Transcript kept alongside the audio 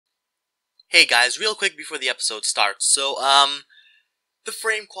Hey guys, real quick before the episode starts. The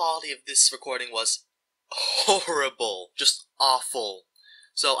frame quality of this recording was horrible. Just awful.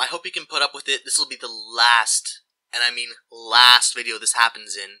 So, I hope you can put up with it. This will be the last, and I mean last video this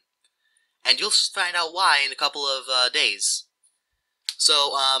happens in. And you'll find out why in a couple of days.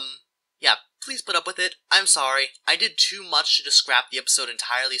 So, yeah, please put up with it. I'm sorry. I did too much to just scrap the episode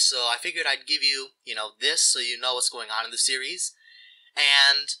entirely, so I figured I'd give you, this so you know what's going on in the series.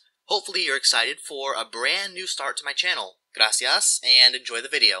 And hopefully you're excited for a brand new start to my channel. Gracias, and enjoy the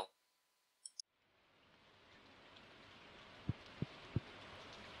video.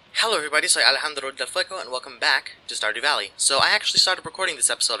 Hello everybody, soy Alejandro del Fleco, and welcome back to Stardew Valley. So I actually started recording this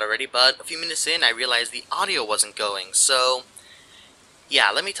episode already, but a few minutes in I realized the audio wasn't going, so yeah,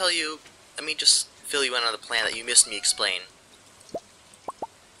 let me just fill you in on the plan that you missed me explain.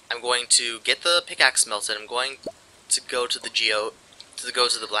 I'm going to get the pickaxe melted. I'm going to go to the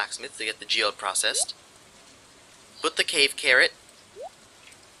blacksmith to get the geode processed. Put the cave carrot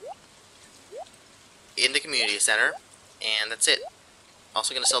in the community center, and that's it.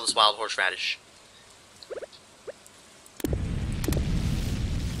 Also gonna sell this wild horseradish.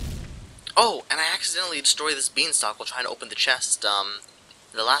 Oh, and I accidentally destroyed this beanstalk while trying to open the chest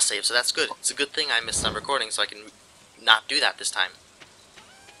in the last save, so that's good. It's a good thing I missed some recording so I can not do that this time.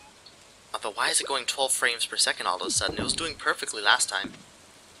 Although, why is it going 12 frames per second all of a sudden? It was doing perfectly last time.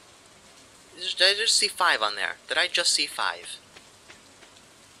 Did I just see 5 on there? Did I just see 5?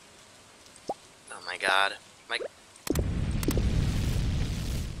 Oh my god.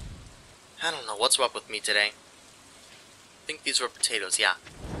 I don't know what's up with me today. I think these were potatoes, yeah.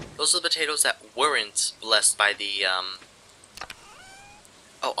 Those are the potatoes that weren't blessed by the,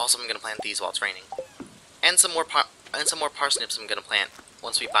 Oh, also I'm gonna plant these while it's raining. And some more parsnips I'm gonna plant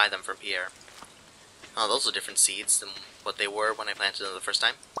once we buy them from Pierre. Oh, those are different seeds than what they were when I planted them the first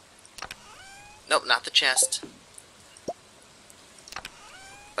time. Nope, not the chest.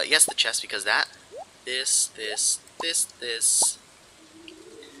 But yes, the chest, because this.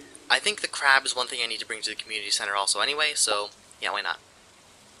 I think the crab is one thing I need to bring to the community center also anyway, so yeah, why not?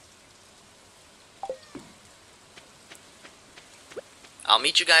 I'll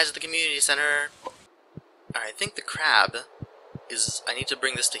meet you guys at the community center. Alright, I think the crab is... I need to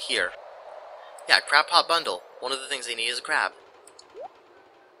bring this to here. Yeah, crab pot bundle. One of the things they need is a crab.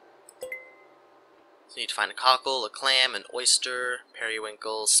 So you need to find a cockle, a clam, an oyster,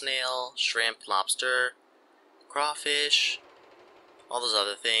 periwinkle, snail, shrimp, lobster, crawfish, all those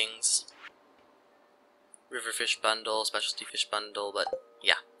other things. River fish bundle, specialty fish bundle, but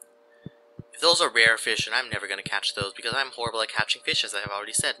yeah. If those are rare fish, and I'm never going to catch those because I'm horrible at catching fish, as I have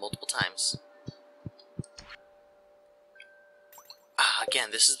already said multiple times. Ah, again,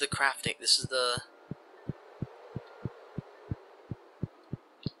 this is the crafting, this is the...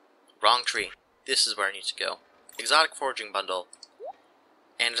 Wrong tree. This is where I need to go. Exotic foraging bundle.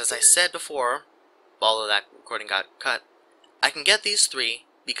 And as I said before, although that recording got cut, I can get these 3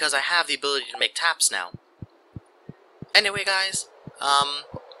 because I have the ability to make taps now. Anyway, guys,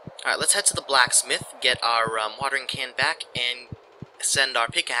 alright, let's head to the blacksmith, get our watering can back, and send our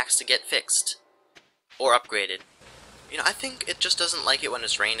pickaxe to get fixed. Or upgraded. You know, I think it just doesn't like it when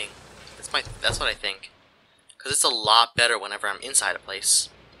it's raining. That's what I think. Because it's a lot better whenever I'm inside a place.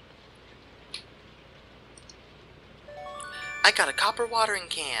 I got a copper watering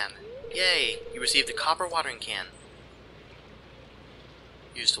can! Yay! You received a copper watering can.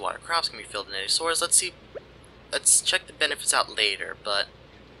 Used to water crops, can be filled in any source. Let's see. Let's check the benefits out later, but...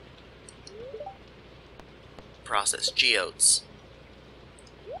 Process geodes.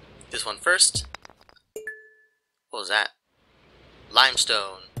 This one first. What was that?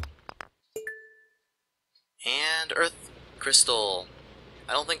 Limestone. And earth crystal.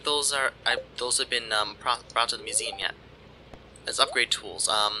 I don't think those are... those have been brought to the museum yet. As upgrade tools.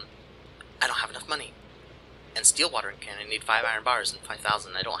 I don't have enough money. And steel watering can. I need 5 iron bars and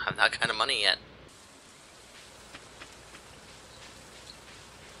 5,000. I don't have that kind of money yet.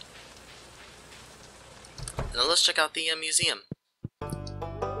 Now let's check out the museum.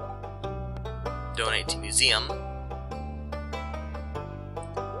 Donate to museum.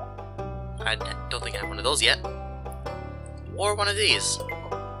 I don't think I have one of those yet. Or one of these.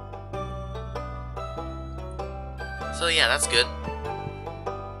 So yeah, that's good.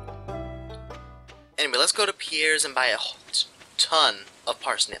 Anyway, let's go to Pierre's and buy a ton of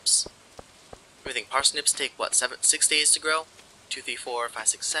parsnips. I think parsnips take, what, 6 days to grow? 2, 3, 4, 5,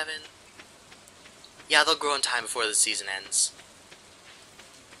 6, 7. Yeah, they'll grow in time before the season ends.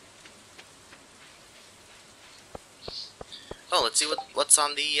 Oh, let's see what's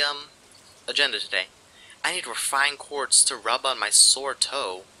on the agenda today. I need refined quartz to rub on my sore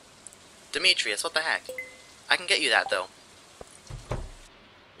toe. Demetrius, what the heck? I can get you that, though.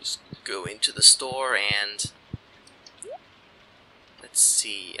 Just go into the store and... Let's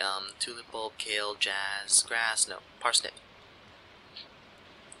see, tulip bulb, kale, jazz, grass, no, parsnip.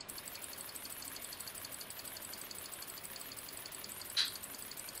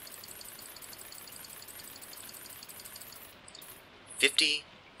 $50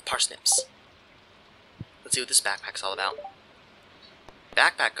 parsnips. Let's see what this backpack's all about.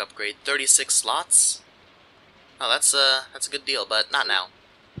 Backpack upgrade, 36 slots. Oh, that's a good deal, but not now.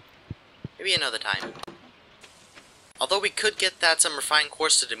 Maybe another time. Although we could get that some refined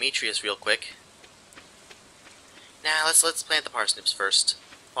quartz to Demetrius real quick. Nah, let's plant the parsnips first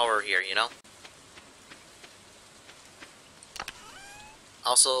while we're here, you know.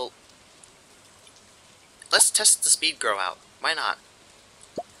 Also, let's test the speed grow out. Why not?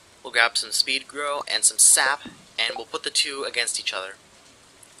 We'll grab some speed grow and some sap, and we'll put the two against each other.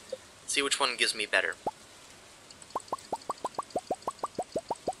 See which one gives me better.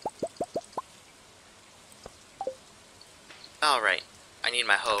 Alright, I need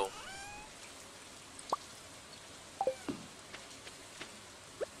my hoe.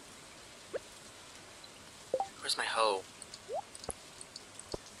 Where's my hoe?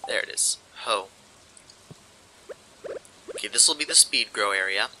 There it is. Hoe. Okay, this will be the speed grow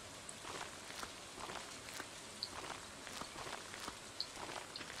area.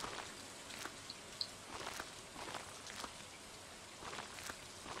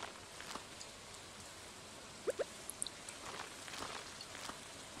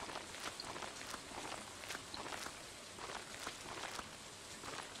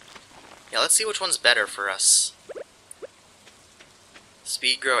 Yeah, let's see which one's better for us.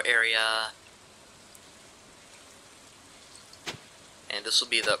 Speed grow area. And this will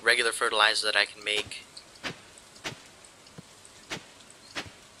be the regular fertilizer that I can make.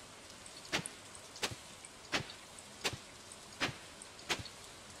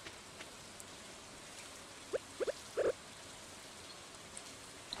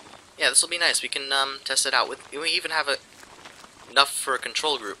 Yeah, this will be nice. We can test it out. We even have enough for a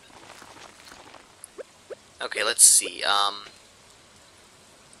control group. Okay, let's see. And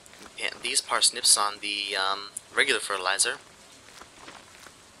these parsnips on the regular fertilizer.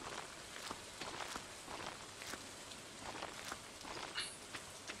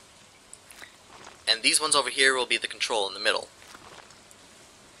 And these ones over here will be the control in the middle.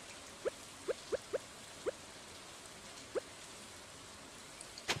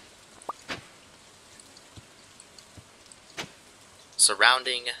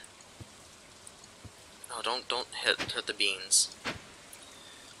 Surrounding. Oh, don't hurt the beans.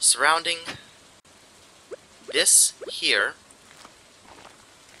 Surrounding this here.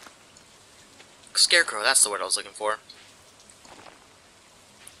 Scarecrow, that's the word I was looking for.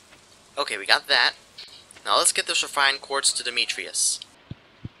 Okay, we got that. Now let's get this refined quartz to Demetrius.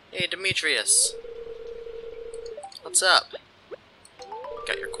 Hey, Demetrius. What's up?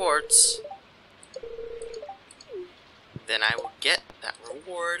 Got your quartz. Then I will get that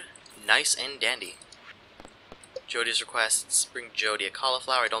reward. Nice and dandy. Jody's requests bring Jody a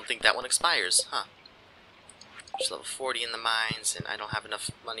cauliflower. I don't think that one expires, huh? Just level 40 in the mines, and I don't have enough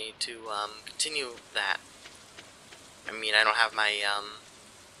money to continue that. I mean, I don't have my I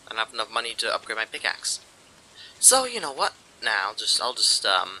don't have enough money to upgrade my pickaxe. So you know what? Nah, I'll just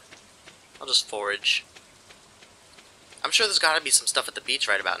forage. I'm sure there's got to be some stuff at the beach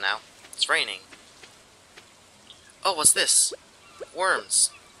right about now. It's raining. Oh, what's this?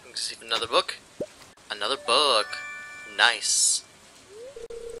 Worms. Receive another book. Another book. Nice.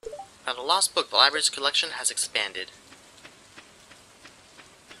 Found a lost book. The library's collection has expanded.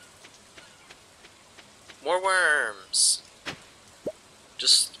 More worms.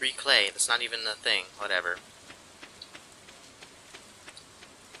 Just 3 clay. That's not even a thing. Whatever.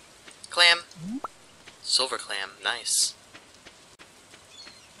 Clam. Silver clam. Nice.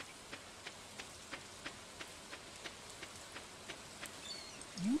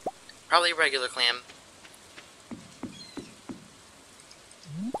 Probably regular clam.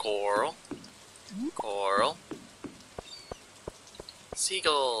 Coral. Coral.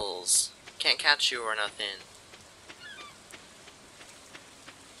 Seagulls. Can't catch you or nothing.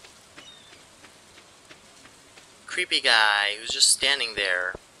 Creepy guy who's just standing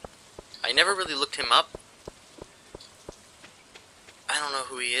there. I never really looked him up. I don't know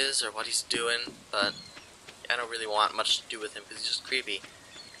who he is or what he's doing, but I don't really want much to do with him because he's just creepy.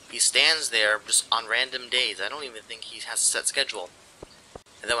 He stands there just on random days. I don't even think he has a set schedule.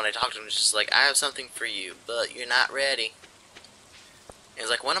 And then when I talk to him, he's just like, I have something for you, but you're not ready. And he's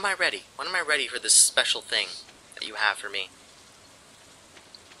like, when am I ready? When am I ready for this special thing that you have for me?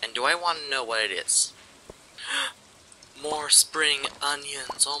 And And do I want to know what it is? More spring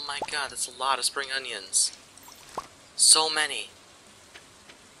onions. Oh my god, that's a lot of spring onions. So many.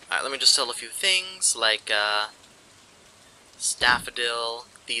 Alright, let me just sell a few things, like, daffodil,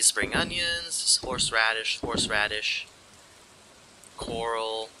 these spring onions, horseradish,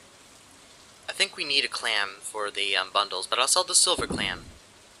 coral. I think we need a clam for the bundles, but I'll sell the silver clam.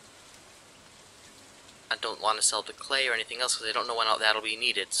 I don't want to sell the clay or anything else because I don't know when that'll be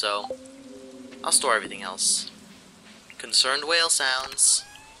needed, so I'll store everything else. Concerned whale sounds,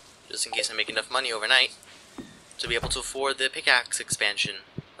 just in case I make enough money overnight to be able to afford the pickaxe expansion,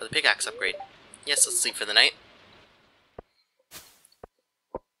 or the pickaxe upgrade. Yes, let's sleep for the night.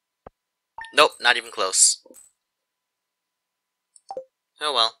 Nope, not even close.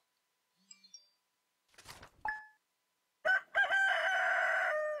 Oh well.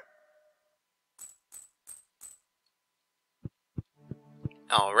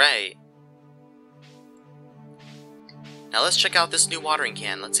 Alright. Now let's check out this new watering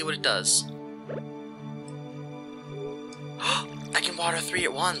can. Let's see what it does. I can water 3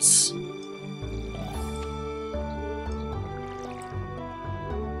 at once!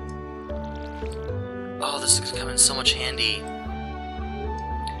 Oh, this is coming so much handy.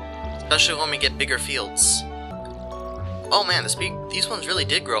 Especially when we get bigger fields. Oh man, these ones really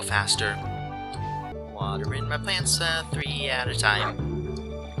did grow faster. Watering my plants 3 at a time.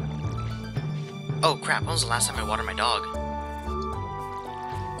 Oh crap, when was the last time I watered my dog?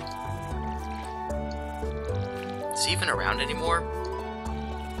 Is he even around anymore?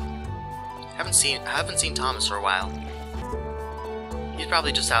 I haven't seen Thomas for a while. He's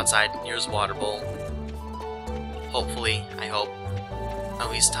probably just outside near his water bowl. Hopefully, I hope.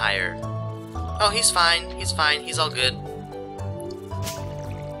 Oh, he's tired. Oh, he's fine, he's all good.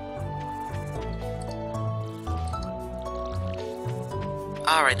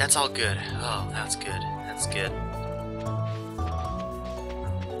 Alright, that's all good. Oh, that's good. That's good.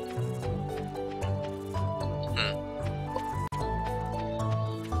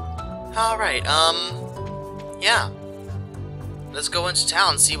 Alright, yeah. Let's go into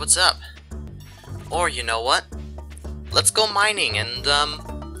town and see what's up. Or, you know what? Let's go mining and,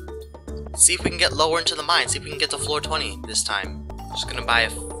 see if we can get lower into the mine. See if we can get to floor 20 this time. Just gonna buy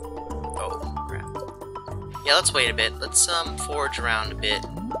a... Oh, crap. Yeah, let's wait a bit. Let's, forage around a bit.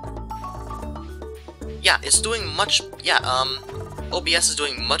 Yeah, it's doing much... Yeah, OBS is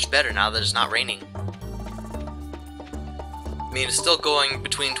doing much better now that it's not raining. I mean, it's still going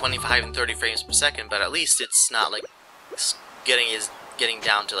between 25 and 30 frames per second, but at least it's not, like, getting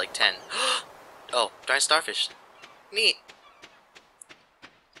down to, like, 10. Oh, dried starfish. Neat.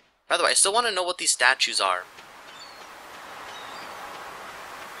 By the way, I still want to know what these statues are.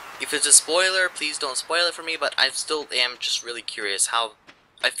 If it's a spoiler, please don't spoil it for me, but I still am just really curious how...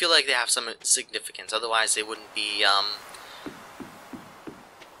 I feel like they have some significance, otherwise they wouldn't be, I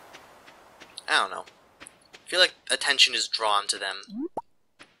don't know. I feel like attention is drawn to them.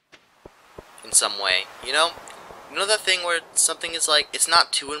 In some way, you know? You know that thing where something is like, it's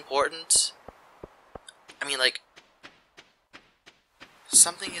not too important? I mean, like...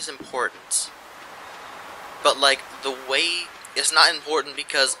 Something is important. But, like, the way... It's not important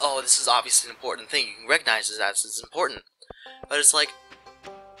because, oh, this is obviously an important thing. You can recognize it as it's important. But it's like...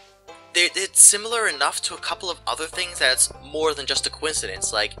 It's similar enough to a couple of other things that it's more than just a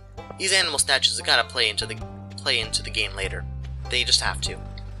coincidence. Like, these animal statues are gonna play into the game later. They just have to.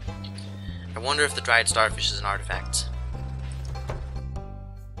 I wonder if the dried starfish is an artifact.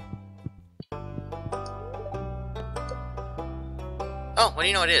 Oh, what do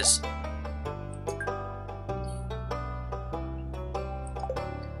you know it is?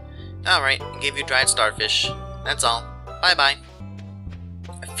 Alright, I gave you dried starfish. That's all. Bye-bye.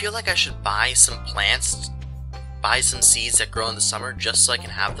 I feel like I should buy some plants, buy some seeds that grow in the summer, just so I can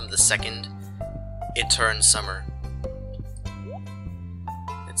have them the second it turns summer.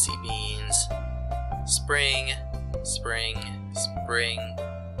 Let's see, beans. Spring, spring, spring,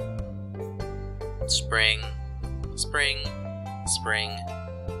 spring, spring, spring,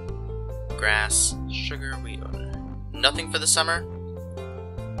 grass, sugar, wheat. Nothing for the summer?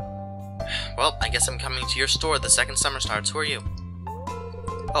 Well, I guess I'm coming to your store the second summer starts. Who are you?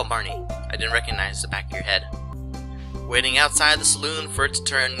 Oh, Marnie. I didn't recognize the back of your head. Waiting outside the saloon for it to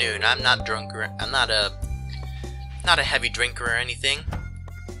turn noon. I'm not drunk or I'm not a heavy drinker or anything.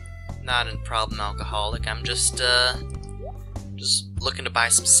 Not a problem alcoholic. I'm just looking to buy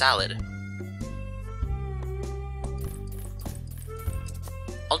some salad.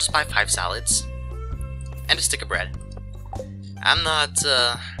 I'll just buy 5 salads and a stick of bread. I'm not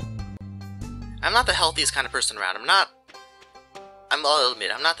the healthiest kind of person around. I'll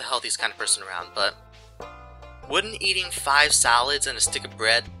admit, I'm not the healthiest kind of person around, but wouldn't eating 5 salads and a stick of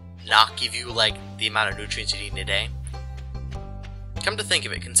bread not give you, like, the amount of nutrients you need in a day? Come to think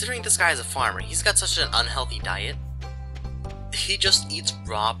of it, considering this guy is a farmer, he's got such an unhealthy diet. He just eats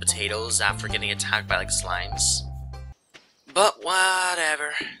raw potatoes after getting attacked by, like, slimes. But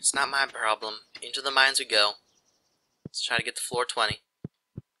whatever, it's not my problem. Into the mines we go. Let's try to get to floor 20.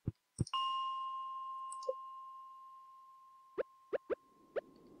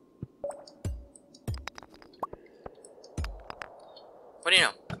 What do you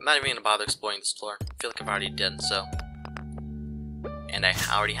know? I'm not even gonna bother exploring this floor. I feel like I've already done so. And I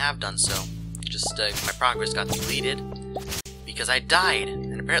already have done so. Just, my progress got deleted because I died.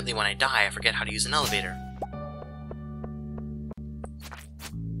 And apparently when I die, I forget how to use an elevator.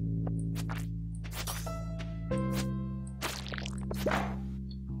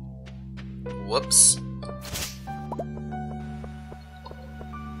 Whoops.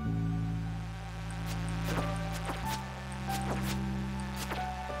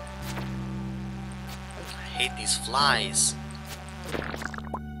 I hate these flies.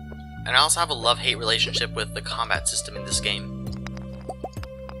 And I also have a love-hate relationship with the combat system in this game.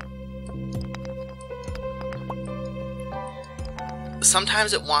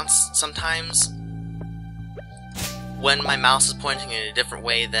 Sometimes when my mouse is pointing in a different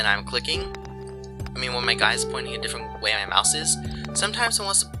way than I'm clicking, when my guy is pointing a different way my mouse is, sometimes it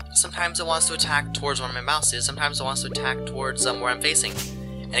wants to attack towards where my mouse is, sometimes it wants to attack towards where I'm facing.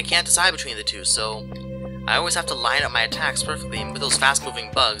 And I can't decide between the two, so I always have to line up my attacks perfectly, and with those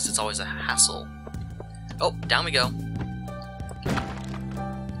fast-moving bugs, it's always a hassle. Oh, down we go.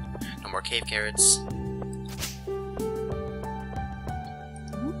 No more cave carrots.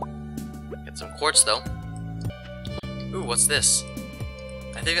 Get some quartz, though. Ooh, what's this?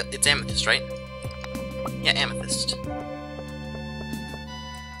 I think it's amethyst, right? Yeah, amethyst.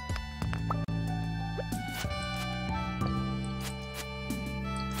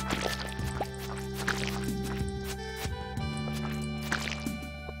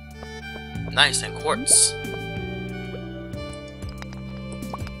 Nice, and quartz.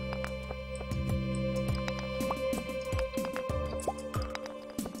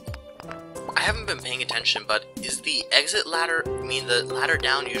 I haven't been paying attention, but is the exit ladder, the ladder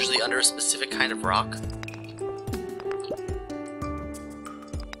down, usually under a specific kind of rock?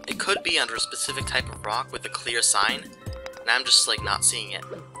 It could be under a specific type of rock with a clear sign, and I'm just, like, not seeing it,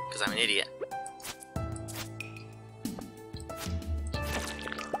 because I'm an idiot.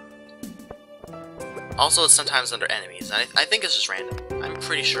 Also, it's sometimes under enemies. I think it's just random. I'm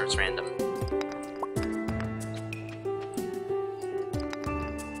pretty sure it's random.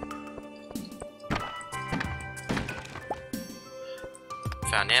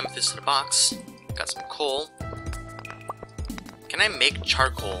 Found amethyst in a box. Got some coal. Can I make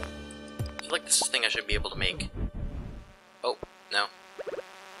charcoal? I feel like this is a thing I should be able to make. Oh, no.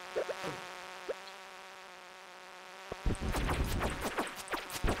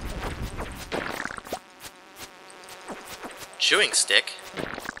 Chewing stick?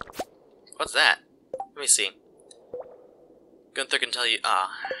 What's that? Let me see. Gunther can tell you. I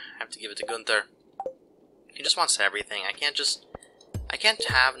have to give it to Gunther. He just wants everything. I can't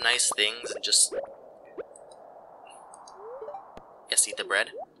have nice things and just. Yes, eat the bread.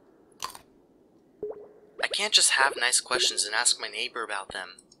 I can't just have nice questions and ask my neighbor about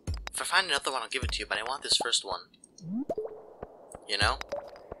them. If I find another one, I'll give it to you, but I want this first one. You know?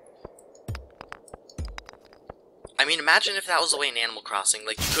 Imagine if that was the way in Animal Crossing.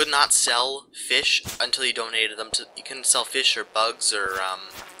 Like, you could not sell fish until you donated them to. You couldn't sell fish or bugs or,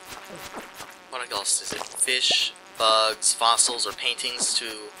 what else is it? Fish, bugs, fossils, or paintings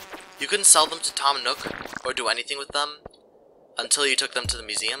to. You couldn't sell them to Tom Nook or do anything with them until you took them to the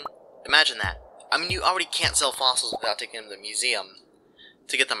museum. Imagine that. You already can't sell fossils without taking them to the museum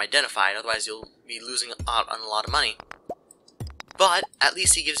to get them identified, otherwise you'll be losing out on a lot of money. But at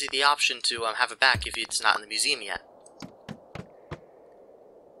least he gives you the option to have it back if it's not in the museum yet.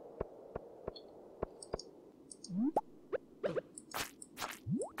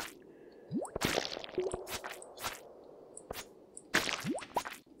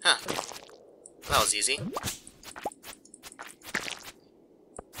 Huh. That was easy.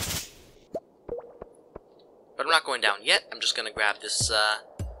 But I'm not going down yet. I'm just gonna grab this,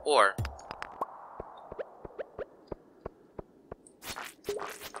 ore.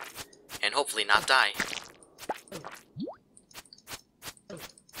 And hopefully not die.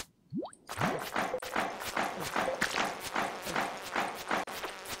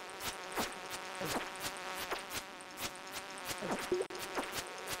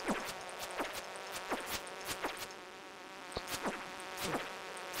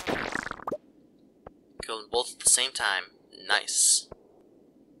 them both at the same time. Nice.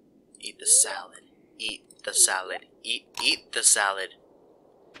 Eat the salad. Eat the salad. Eat the salad.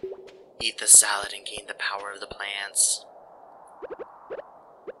 Eat the salad and gain the power of the plants.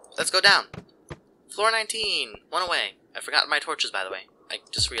 Let's go down. Floor 19. One away. I forgot my torches, by the way. I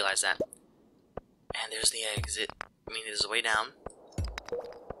just realized that. And there's the exit. I mean, there's a way down.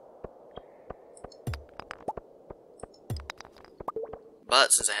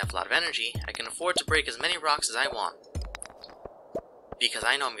 But since I have a lot of energy, I can afford to break as many rocks as I want. Because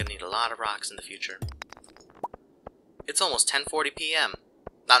I know I'm going to need a lot of rocks in the future. It's almost 10:40 p.m.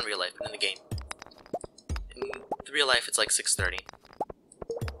 Not in real life, but in the game. In real life, it's like 6:30.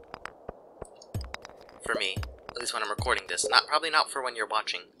 For me. At least when I'm recording this. Probably not for when you're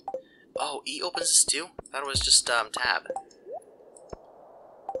watching. Oh, E opens this too? I thought it was just, tab.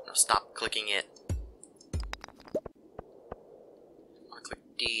 No, stop clicking it. I'll click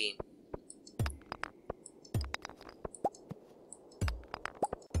D.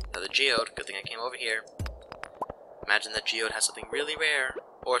 Another geode. Good thing I came over here. Imagine that geode has something really rare.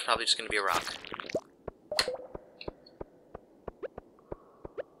 Or it's probably just going to be a rock.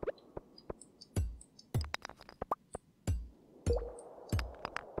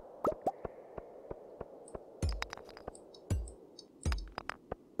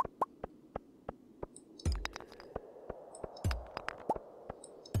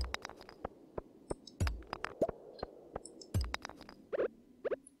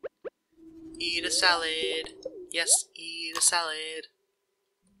 Eat a salad. Yes, eat a salad.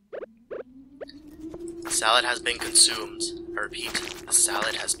 The salad has been consumed. I repeat, the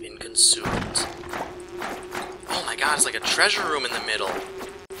salad has been consumed. Oh my god, it's like a treasure room in the middle.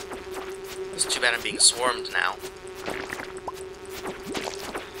 It's too bad I'm being swarmed now.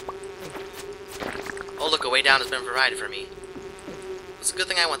 Oh look, a way down has been provided for me. It's a good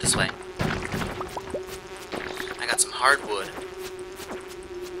thing I went this way. I got some hardwood.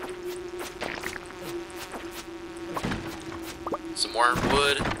 Some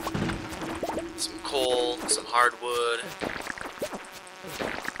wormwood, some coal, some hardwood.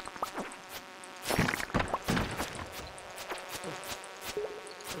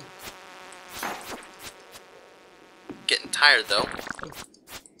 Getting tired though.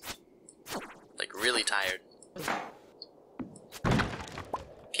 Like really tired.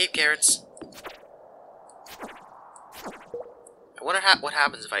 Cape carrots. I wonder what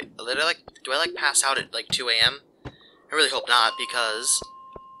happens if do I pass out at like 2 a.m.? I really hope not, because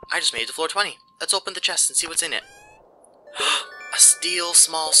I just made it to floor 20. Let's open the chest and see what's in it. A steel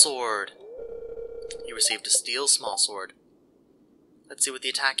small sword. You received a steel small sword. Let's see what the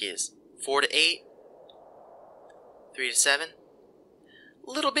attack is. 4 to 8. 3 to 7. A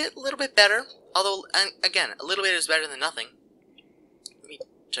little bit better. Although, again, a little bit is better than nothing. Let me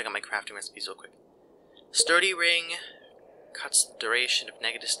check out my crafting recipes real quick. Sturdy ring cuts the duration of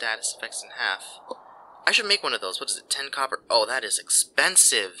negative status effects in half. I should make one of those. What is it? 10 copper. Oh, that is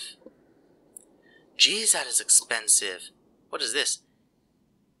expensive. Jeez, that is expensive. What is this?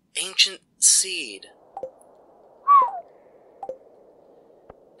 Ancient seed.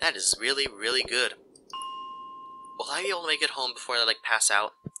 That is really, really good. Will I be able to make it home before I, pass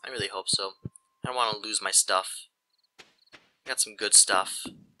out? I really hope so. I don't want to lose my stuff. I got some good stuff.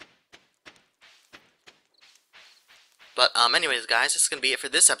 But, anyways, guys, this is going to be it for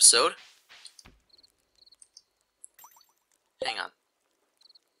this episode. Hang on.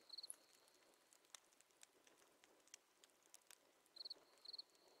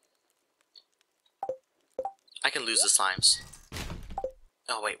 I can lose the slimes.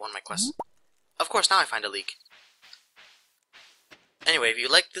 Oh wait, one of my quests. Of course, now I find a leak. Anyway, if you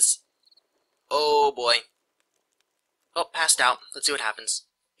like this... Oh boy. Oh, passed out. Let's see what happens.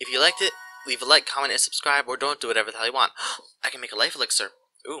 If you liked it, leave a like, comment, and subscribe, or don't do whatever the hell you want. I can make a life elixir.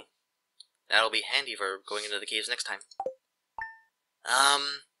 Ooh. That'll be handy for going into the caves next time.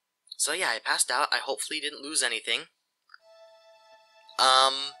 So yeah, I passed out. I hopefully didn't lose anything.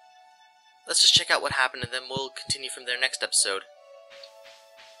 Let's just check out what happened and then we'll continue from there next episode.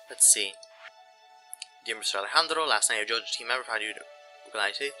 Let's see. Dear Mr. Alejandro, last night your Georgia team member found you to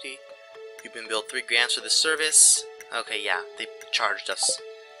organize safety. You've been billed 3 grand for this service. Okay, yeah, they charged us.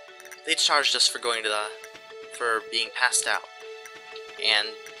 They charged us for for being passed out. And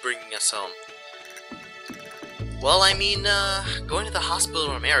bringing us home. Well, I mean, going to the hospital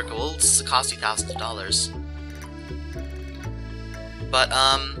in America will cost you thousands of dollars. But,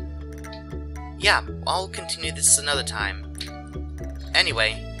 yeah, I'll continue this another time.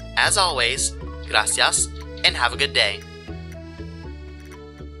 Anyway, as always, gracias, and have a good day.